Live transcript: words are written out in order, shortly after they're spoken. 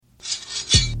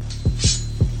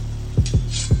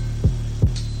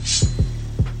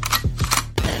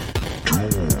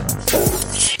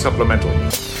Supplemental.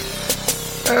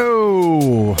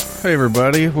 Oh, hey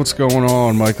everybody, what's going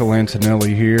on? Michael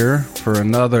Antonelli here for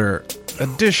another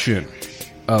edition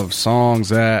of Songs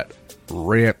That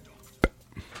Rip.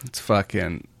 It's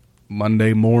fucking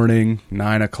Monday morning,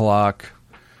 9 o'clock.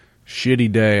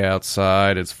 Shitty day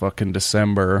outside. It's fucking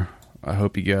December. I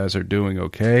hope you guys are doing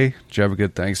okay. Did you have a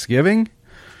good Thanksgiving?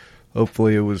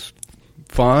 Hopefully it was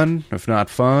fun. If not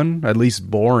fun, at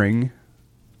least boring.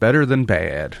 Better than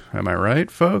bad. Am I right,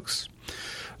 folks?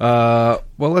 Well,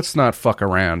 let's not fuck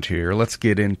around here. Let's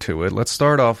get into it. Let's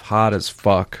start off hot as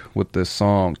fuck with this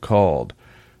song called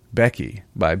Becky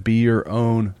by Be Your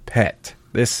Own Pet.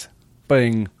 This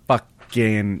thing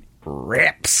fucking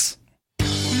rips.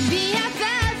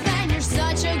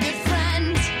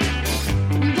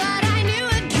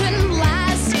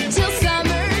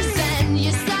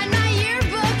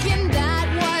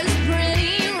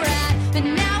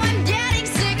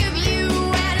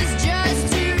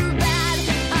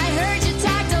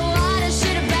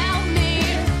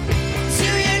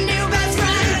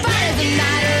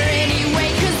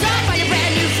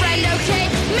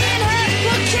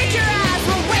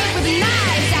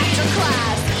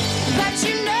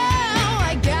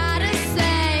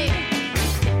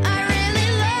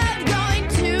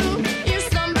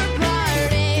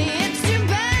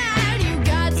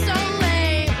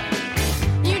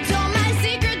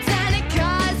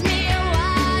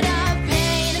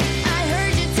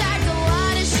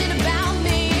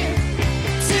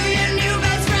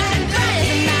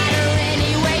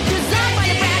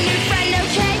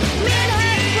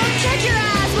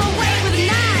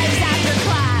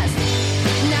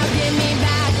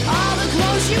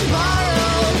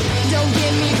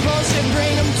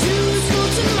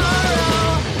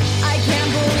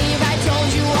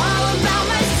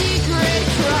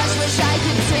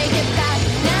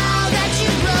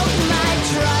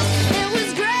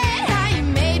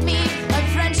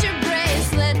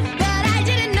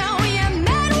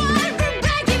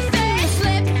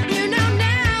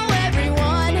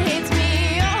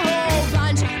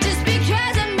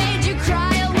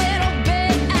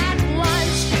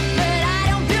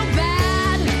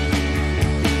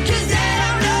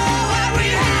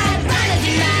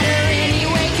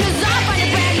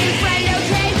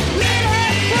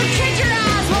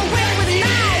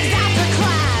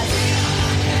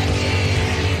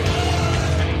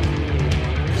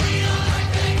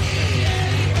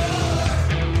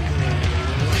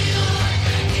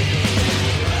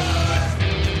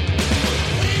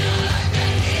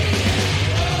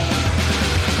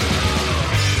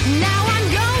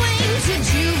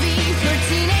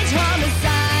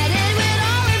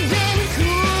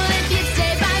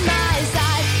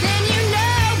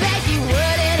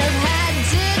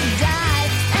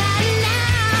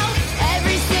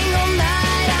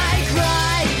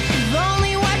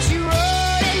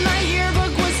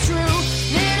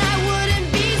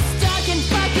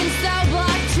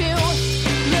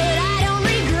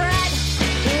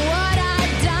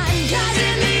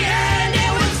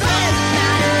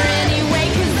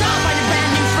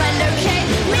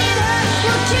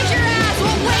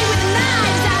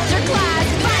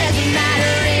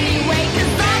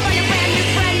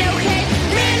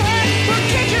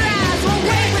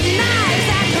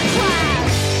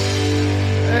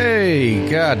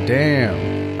 God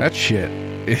damn, that shit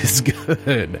is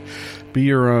good. Be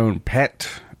Your Own Pet,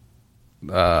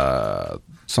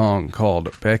 song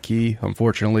called Becky.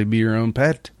 Unfortunately, Be Your Own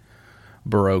Pet,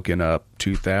 broken up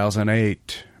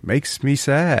 2008. Makes me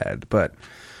sad, but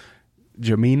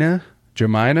Jemina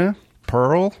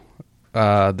Pearl,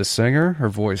 the singer, her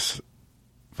voice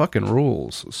fucking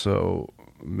rules, so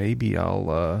maybe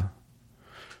I'll,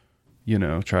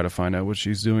 try to find out what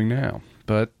she's doing now.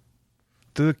 But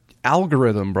the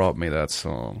algorithm brought me that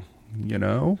song,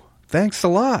 Thanks a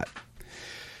lot.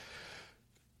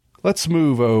 Let's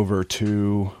move over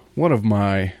to one of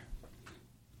my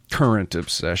current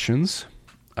obsessions,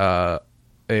 a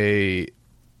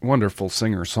wonderful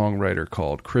singer-songwriter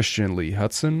called Christian Lee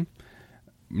Hutson.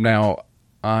 Now,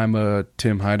 I'm a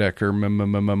Tim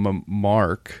Heidecker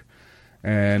mark,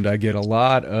 and I get a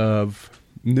lot of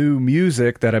new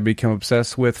music that I become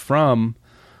obsessed with from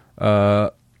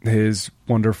his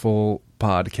wonderful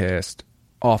podcast,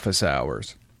 Office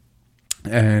Hours.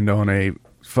 And on a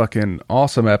fucking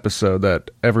awesome episode that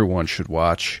everyone should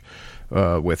watch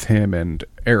with him and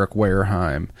Eric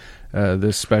Wareheim,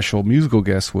 this special musical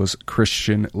guest was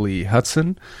Christian Lee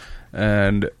Hutson,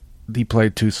 and he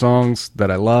played two songs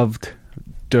that I loved,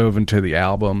 dove into the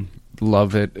album,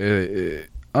 love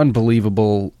it,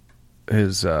 unbelievable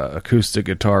his acoustic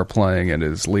guitar playing and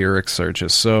his lyrics are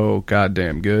just so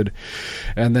goddamn good.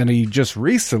 And then he just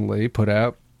recently put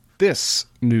out this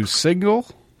new single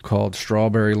called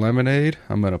Strawberry Lemonade.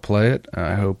 I'm going to play it.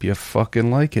 I hope you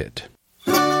fucking like it.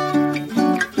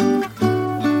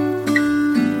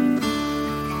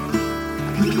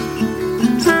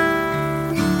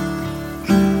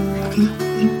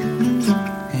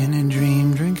 In a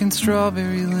dream, drinking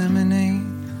strawberry lemonade,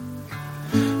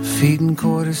 feeding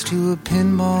quarters to a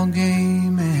pinball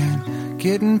game, and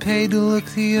getting paid to look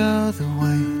the other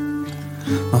way.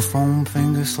 My foam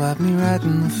finger slapped me right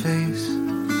in the face.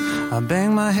 I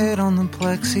banged my head on the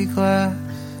plexiglass.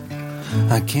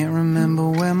 I can't remember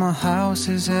where my house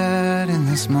is at, and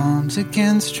this Mom's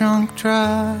Against Drunk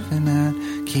Driving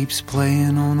ad keeps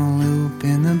playing on a loop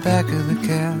in the back of the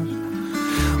cab.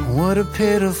 What a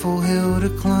pitiful hill to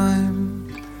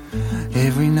climb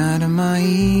every night of my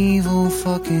evil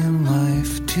fucking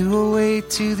life, to await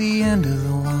to the end of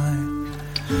the line.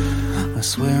 I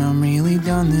swear I'm really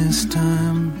done this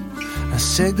time. I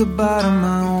said goodbye to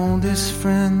my oldest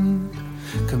friend,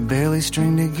 could barely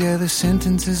string together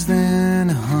sentences then.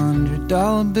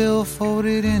 $100 bill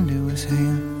folded into his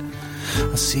hand.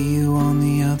 I'll see you on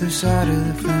the other side of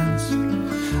the fence.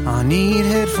 I need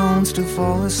headphones to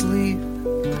fall asleep.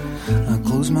 I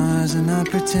close my eyes and I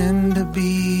pretend to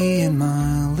be in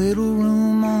my little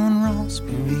room on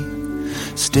Rossbury.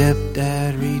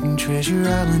 Stepdad reading Treasure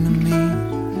Island to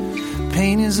me.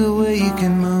 Pain is a way you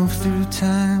can move through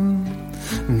time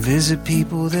and visit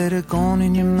people that are gone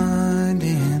in your mind,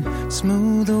 and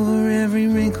smooth over every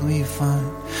wrinkle you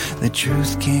find. The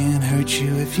truth can't hurt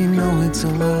you if you know it's a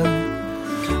lie.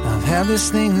 I've had this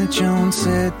thing that Joan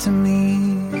said to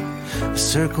me,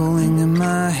 circling in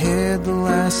my head the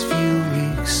last few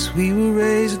weeks. We were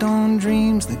raised on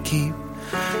dreams that keep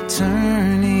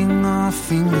turning our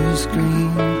fingers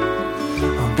green.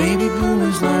 Our baby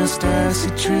boomer's last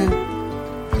acid trip,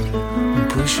 I'm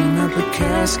pushing up a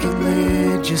casket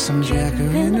lid, just some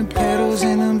jacaranda petals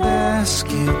in a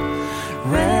basket,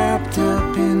 wrapped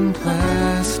up in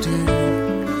plastic.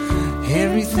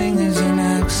 Everything is an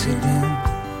accident.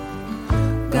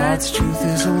 God's truth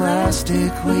is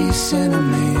elastic. We sent a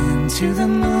man to the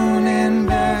moon and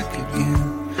back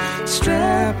again,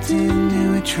 strapped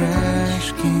into a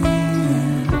trash can.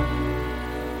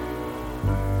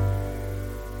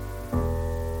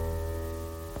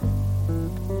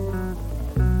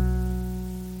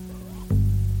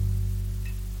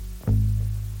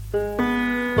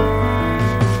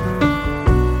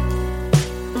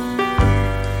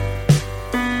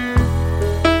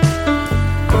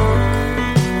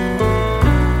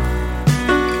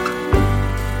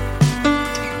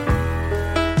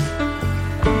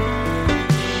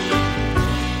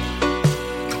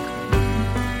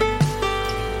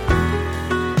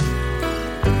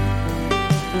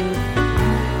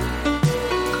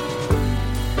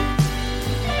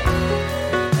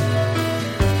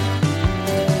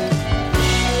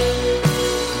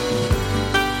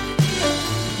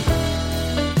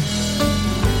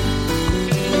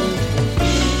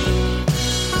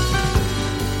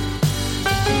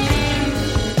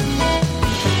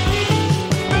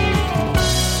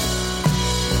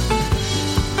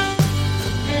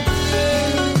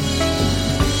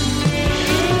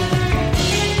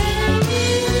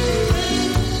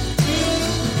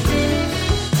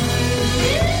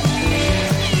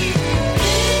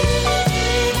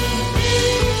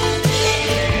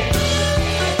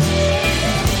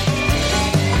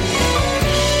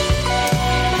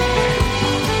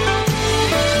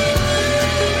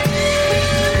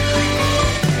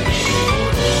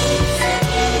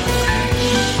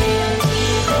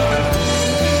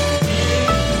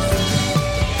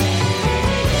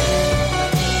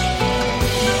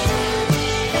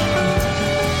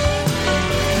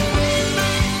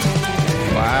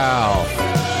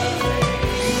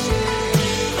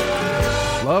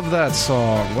 That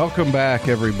song. Welcome back,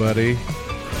 everybody.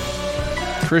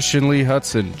 Christian Lee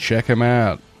Hutson, check him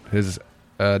out. His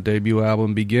debut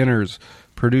album, Beginners,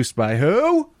 produced by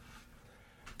who?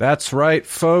 That's right,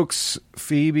 folks.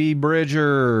 Phoebe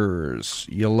Bridgers.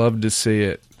 You love to see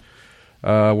it.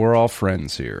 We're all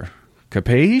friends here.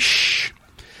 Capiche?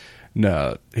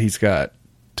 No, he's got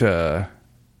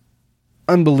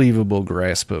unbelievable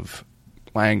grasp of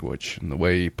language and the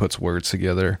way he puts words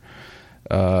together.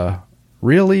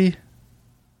 Really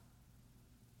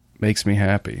makes me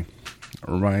happy. It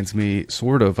reminds me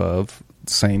sort of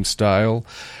same style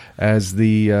as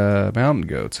the Mountain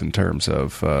Goats in terms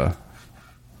of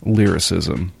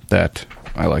lyricism that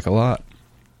I like a lot.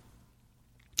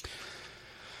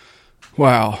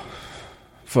 Wow.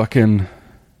 Fucking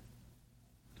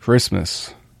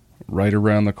Christmas, right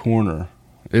around the corner.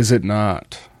 Is it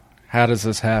not? How does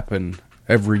this happen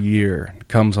every year? It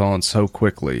comes on so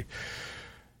quickly.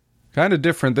 Kind of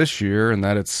different this year in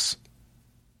that it's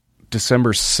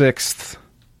December 6th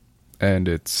and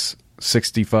it's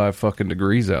 65 fucking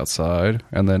degrees outside,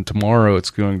 and then tomorrow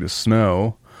it's going to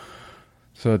snow.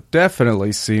 So it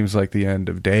definitely seems like the end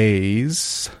of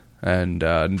days, and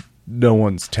no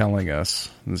one's telling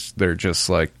us. They're just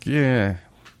like, yeah,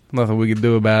 nothing we can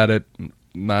do about it.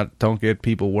 Don't get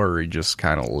people worried, just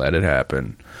kind of let it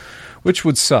happen. Which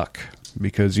would suck,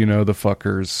 because, you know, the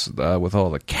fuckers with all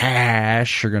the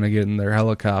cash are going to get in their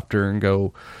helicopter and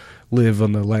go live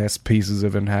on the last pieces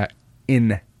of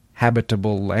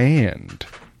inhabitable land.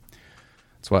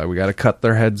 That's why we got to cut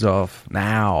their heads off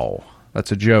now.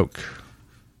 That's a joke.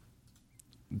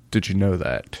 Did you know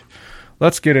that?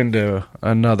 Let's get into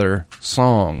another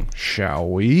song, shall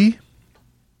we?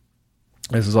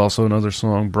 This is also another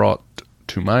song brought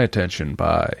to my attention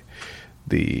by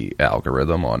the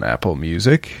algorithm on Apple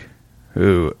Music,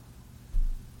 who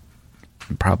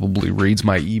probably reads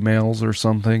my emails or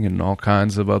something and all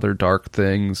kinds of other dark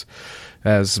things,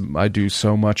 as I do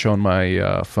so much on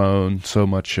my phone, so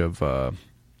much of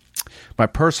my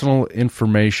personal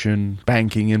information,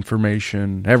 banking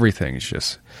information, everything is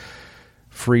just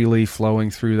freely flowing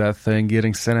through that thing,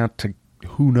 getting sent out to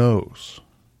who knows.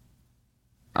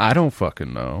 I don't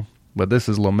fucking know. But this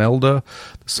is Lomelda.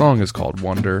 The song is called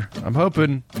Wonder. I'm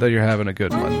hoping that you're having a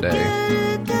good Monday.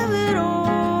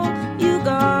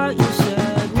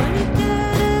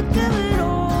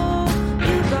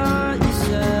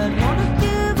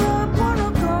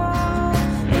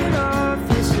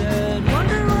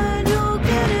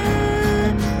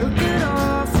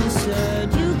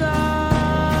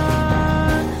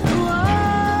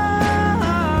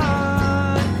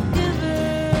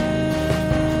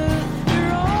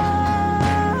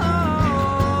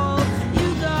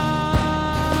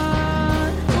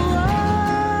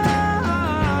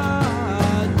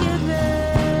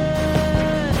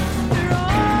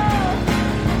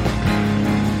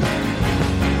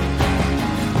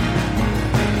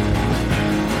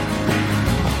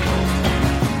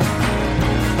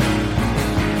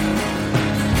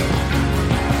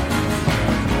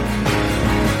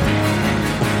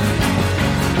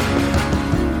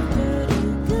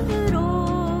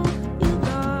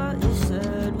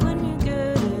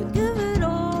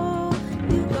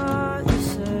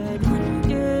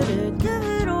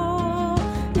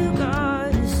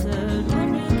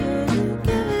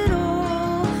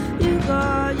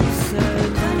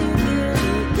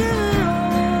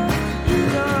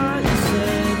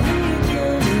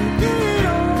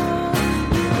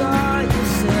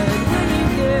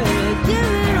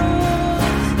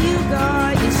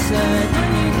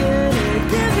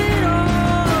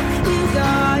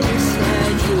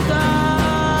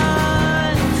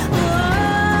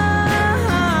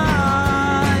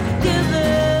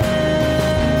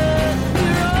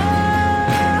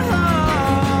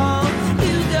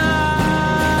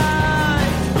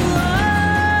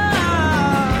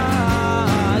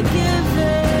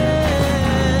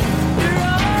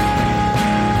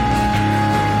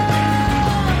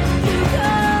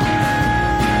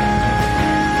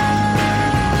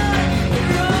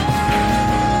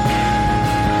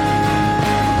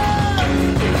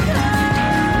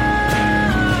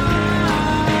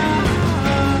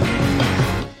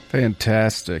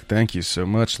 Fantastic. Thank you so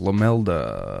much,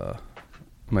 Lomelda.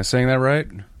 Am I saying that right?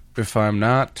 If I'm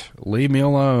not, leave me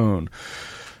alone.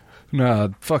 Nah,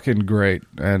 fucking great.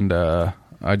 And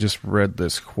I just read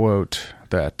this quote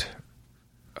that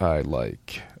I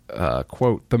like.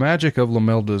 Quote, "The magic of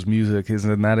Lomelda's music is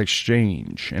in that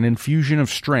exchange, an infusion of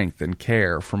strength and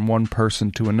care from one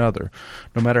person to another,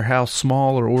 no matter how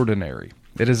small or ordinary.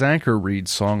 It is Anchor Reid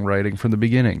songwriting from the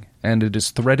beginning, and it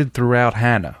is threaded throughout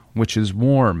Hannah, which is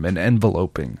warm and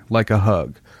enveloping, like a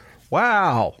hug."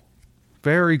 Wow!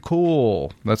 Very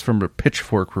cool. That's from a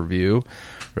Pitchfork review.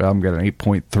 The album got an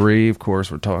 8.3. Of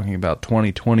course, we're talking about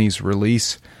 2020's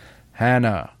release,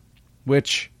 Hannah,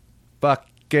 which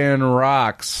fucking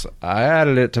rocks. I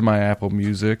added it to my Apple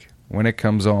Music. When it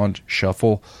comes on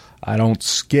shuffle, I don't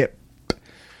skip.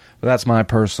 But that's my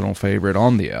personal favorite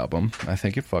on the album. I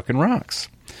think it fucking rocks.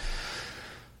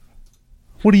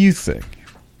 What do you think?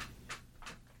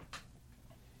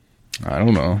 I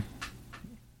don't know.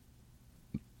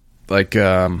 Like,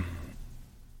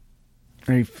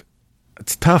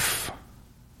 it's tough.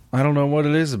 I don't know what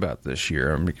it is about this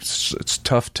year. I mean, it's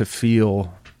tough to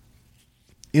feel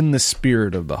in the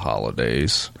spirit of the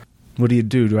holidays. What do you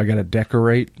do? Do I got to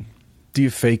decorate? Do you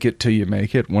fake it till you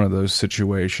make it? One of those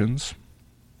situations.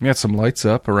 Got some lights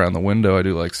up around the window. I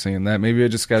do like seeing that. Maybe I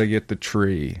just got to get the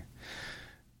tree.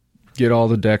 Get all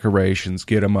the decorations.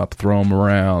 Get them up. Throw them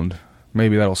around.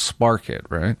 Maybe that'll spark it,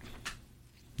 right?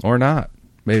 Or not.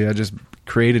 Maybe I just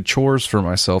created chores for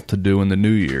myself to do in the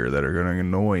new year that are going to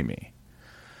annoy me.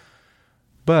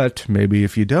 But maybe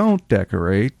if you don't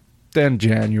decorate, then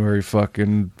January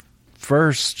fucking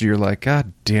 1st, you're like,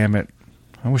 God damn it.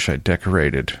 I wish I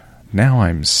decorated. Now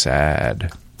I'm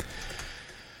sad.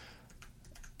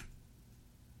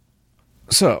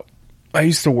 So, I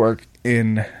used to work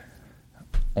in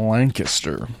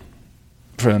Lancaster,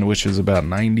 which is about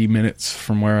 90 minutes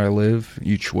from where I live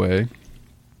each way.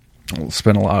 I'll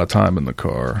spend a lot of time in the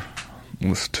car,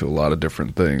 listen to a lot of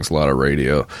different things, a lot of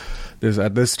radio.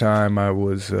 At this time, I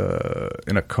was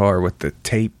in a car with the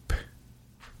tape,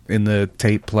 in the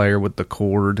tape player with the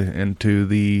cord into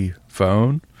the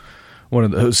phone. One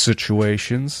of those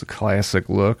situations, a classic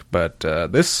look. But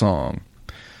this song,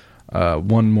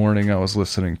 one morning I was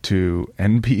listening to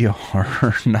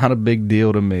NPR. Not a big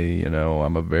deal to me, you know.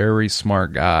 I'm a very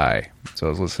smart guy. So I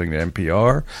was listening to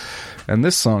NPR, and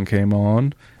this song came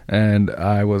on, and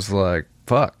I was like,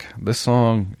 fuck, this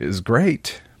song is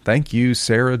great. Thank you,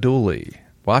 Sarah Dooley.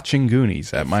 Watching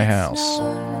Goonies at my house.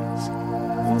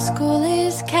 And school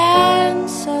is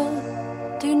cancelled,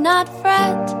 do not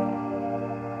fret.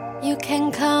 You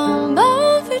can come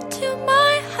over to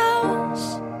my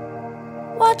house.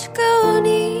 Watch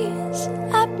Goonies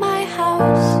at my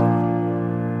house.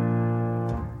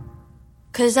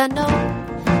 'Cause I know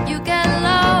you get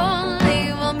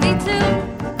lonely, well me too.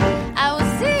 I will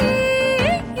see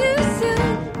you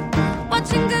soon.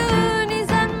 Watching Goonies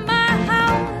at my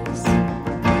house.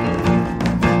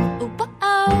 Ooh, oh,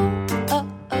 oh,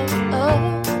 oh, oh.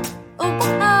 Ooh,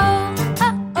 oh,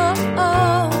 oh, oh, oh.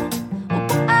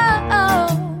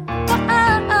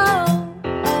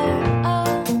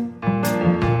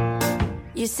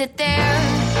 You sit there,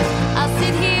 I'll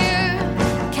sit here.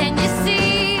 Can you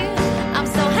see? I'm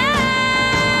so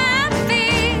happy.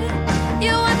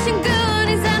 You're watching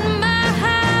Goonies at my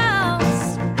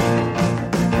house.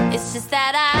 It's just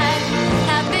that I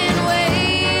have been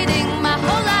waiting my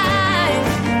whole life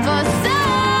for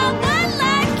someone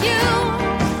like you.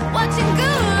 Watching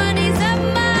Goonies at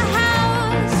my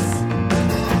house.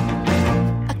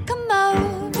 I come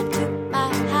over to my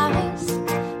house.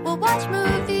 We'll watch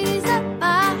movies at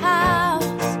my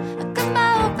house. Come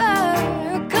over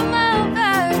to my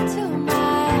house.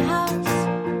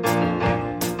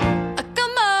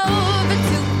 Come over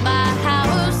to my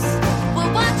house.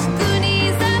 We'll watch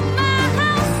Goonies at my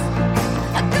house.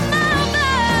 Come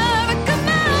over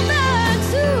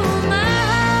to my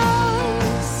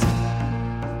house.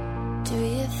 Do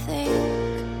you think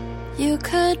you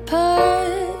could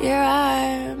put your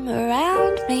arm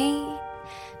around me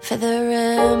for the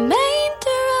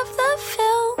remainder of the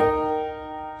film?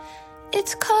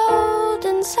 It's cold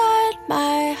inside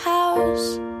my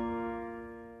house.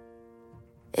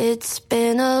 It's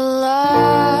been a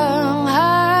long,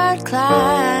 hard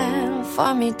climb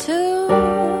for me too.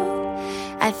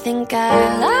 I think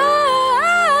I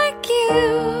like you.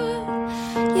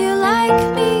 You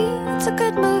like me. It's a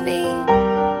good movie.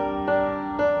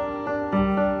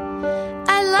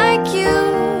 I like you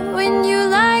when you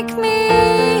like me.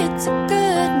 It's a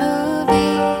good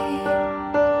movie.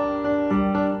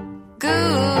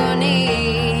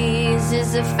 Goonies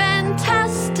is a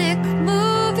fantastic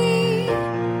movie.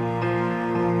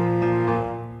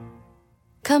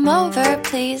 Come over,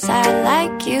 please. I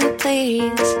like you,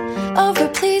 please. Over,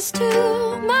 please,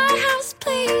 to my house,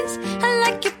 please. I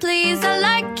like you, please. I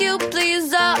like you,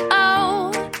 please. Oh,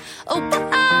 oh, oh,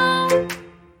 oh.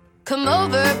 Come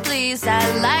over, please. I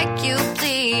like you,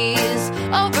 please.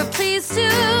 Over, please, to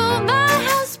my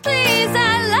house, please.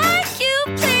 I like you,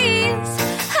 please.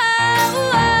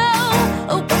 Oh, oh,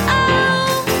 oh,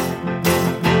 oh.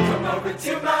 Come over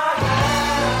to my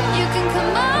house. You can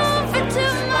come over to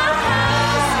my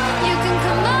house. You can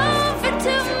come over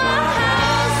to my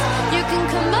house. You can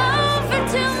come over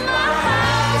to my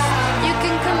house. You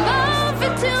can come over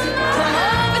to my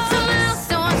house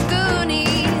and watch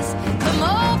Goonies. Come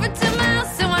over to my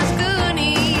house and watch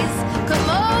Goonies. Come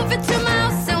over to my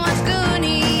house and watch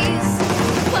Goonies.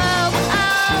 Whoa,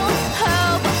 oh, oh,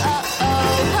 oh, oh,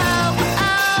 oh, oh,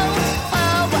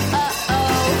 oh,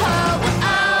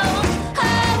 oh,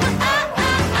 oh,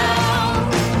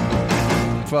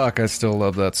 oh. Fuck, I still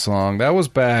love that song. That was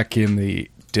back in the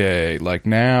day. Like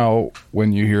now,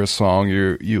 when you hear a song,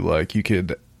 you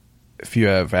could, if you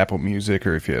have Apple Music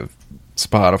or if you have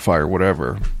Spotify or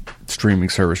whatever streaming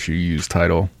service you use,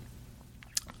 Tidal.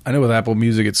 I know with Apple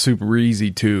Music, it's super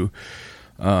easy to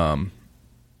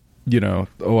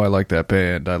oh, I like that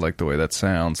band. I like the way that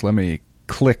sounds. Let me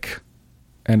click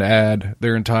and add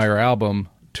their entire album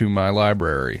to my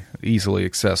library. Easily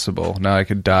accessible. Now I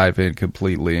could dive in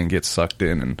completely and get sucked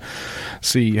in and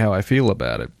see how I feel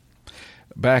about it.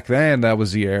 Back then, that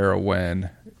was the era when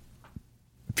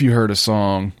if you heard a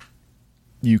song,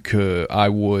 I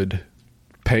would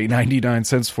pay 99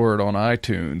 cents for it on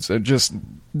iTunes and just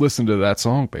listen to that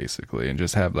song basically and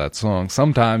just have that song.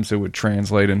 Sometimes it would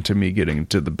translate into me getting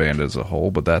into the band as a whole,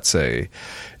 but that's a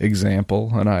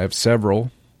example. And I have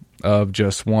several of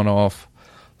just one-off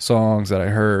songs that I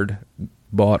heard,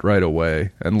 bought right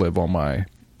away, and live on my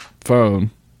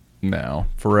phone now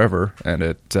forever, and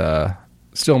it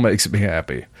still makes me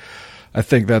happy. I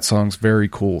think that song's very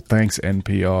cool. Thanks,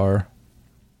 NPR.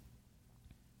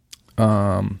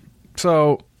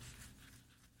 So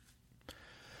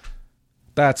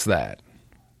that's that.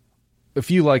 If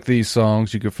you like these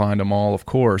songs, you can find them all, of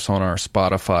course, on our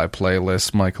Spotify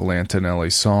playlist, Michael Antonelli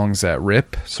Songs That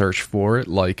Rip. Search for it,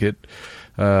 like it.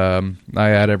 I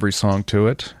add every song to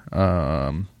it.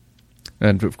 And,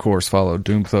 of course, follow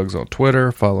Doom Thugs on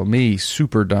Twitter. Follow me,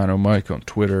 Super Dino Mike, on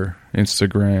Twitter,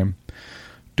 Instagram.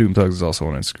 Doom Thugs is also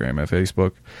on Instagram and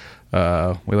Facebook.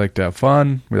 We like to have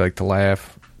fun. We like to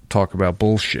laugh. Talk about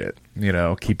bullshit.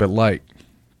 Keep it light.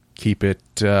 Keep it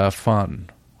fun.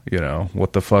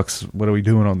 What are we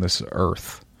doing on this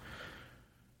earth?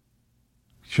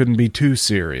 Shouldn't be too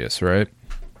serious, right?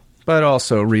 But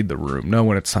also read the room. Know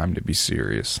when it's time to be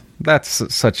serious.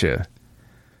 That's such a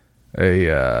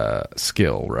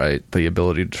skill, right? The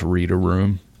ability to read a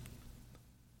room.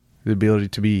 The ability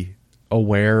to be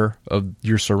aware of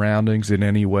your surroundings in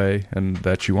any way, and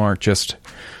that you aren't just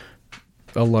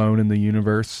alone in the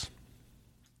universe.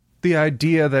 The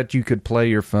idea that you could play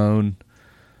your phone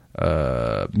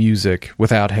music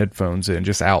without headphones in,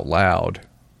 just out loud,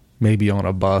 maybe on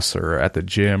a bus or at the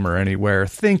gym or anywhere,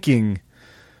 thinking,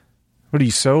 what are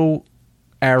you, so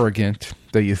arrogant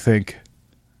that you think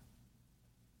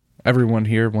everyone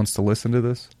here wants to listen to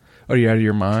this? Are you out of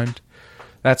your mind?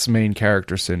 That's main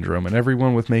character syndrome, and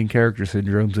everyone with main character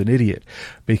syndrome's an idiot,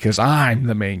 because I'm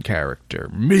the main character,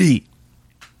 me.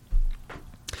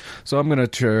 So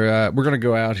we're gonna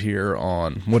go out here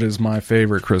on what is my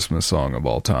favorite Christmas song of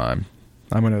all time.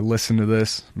 I'm gonna listen to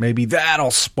this. Maybe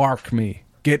that'll spark me,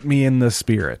 get me in the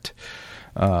spirit.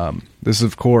 This,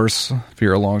 of course, if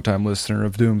you're a longtime listener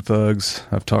of Doom Thugs,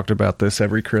 I've talked about this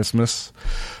every Christmas.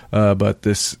 But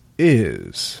this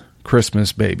is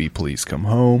Christmas Baby Please Come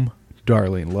Home,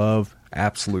 Darlene Love,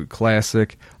 absolute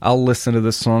classic. I'll listen to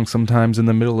this song sometimes in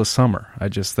the middle of summer. I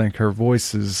just think her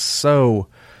voice is so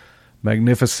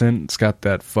magnificent. It's got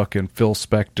that fucking Phil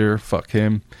Spector, fuck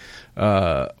him,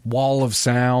 wall of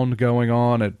sound going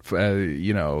on.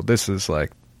 This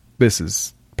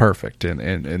is perfect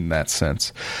in that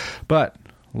sense. But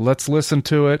let's listen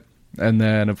to it, and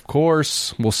then, of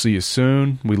course, we'll see you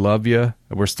soon. We love you.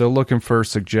 We're still looking for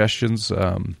suggestions.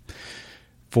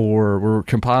 We're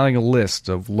compiling a list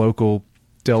of local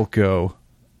Delco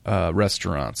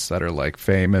restaurants that are like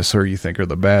famous or you think are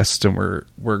the best, and we're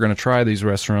going to try these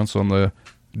restaurants on the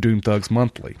Doom Thugs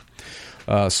Monthly.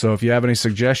 So if you have any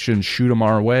suggestions, shoot them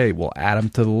our way. We'll add them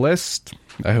to the list.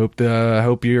 I hope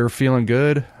you're feeling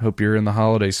good. Hope you're in the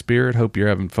holiday spirit. Hope you're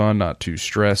having fun, not too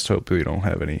stressed. Hope you don't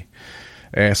have any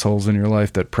assholes in your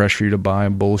life that pressure you to buy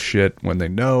bullshit when they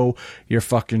know you're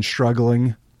fucking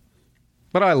struggling.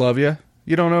 But I love you.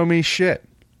 You don't owe me shit.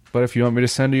 But if you want me to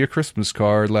send you a Christmas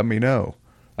card, let me know.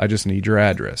 I just need your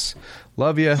address.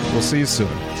 Love you. We'll see you soon.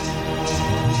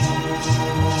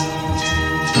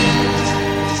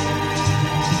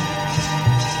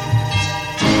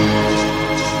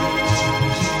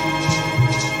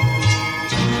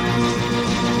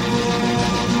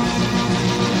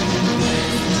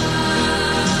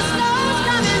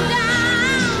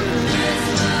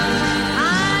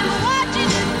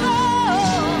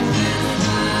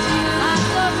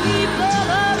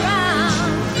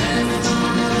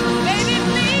 Baby,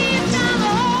 please come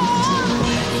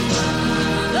home.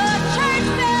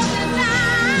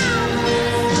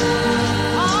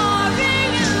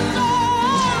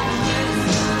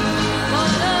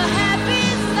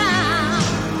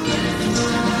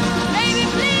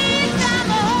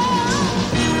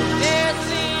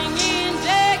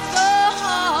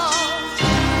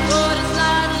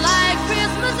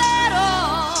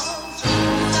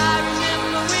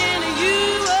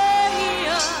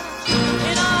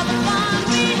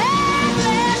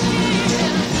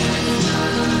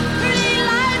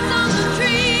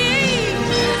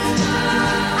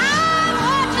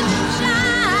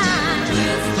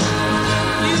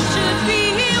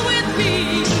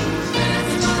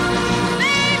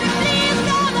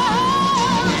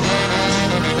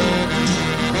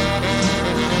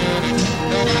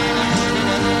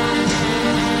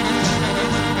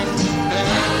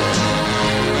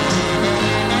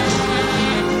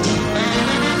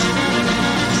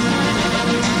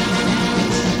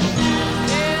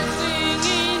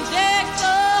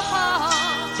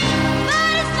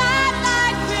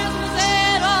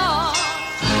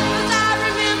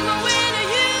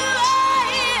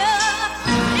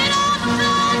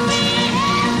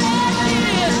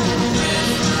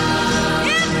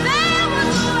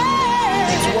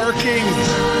 working.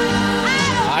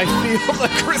 I feel the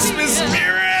Christmas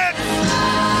spirit.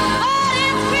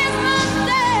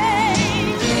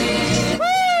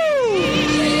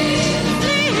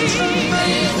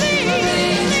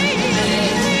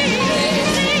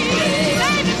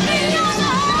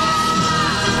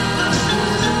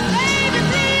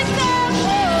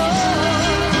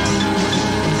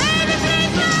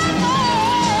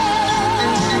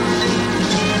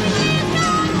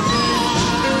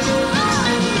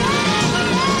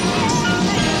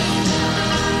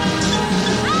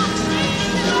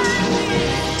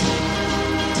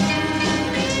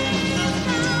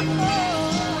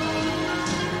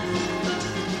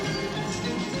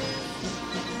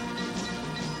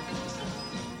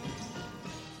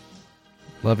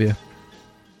 Love you.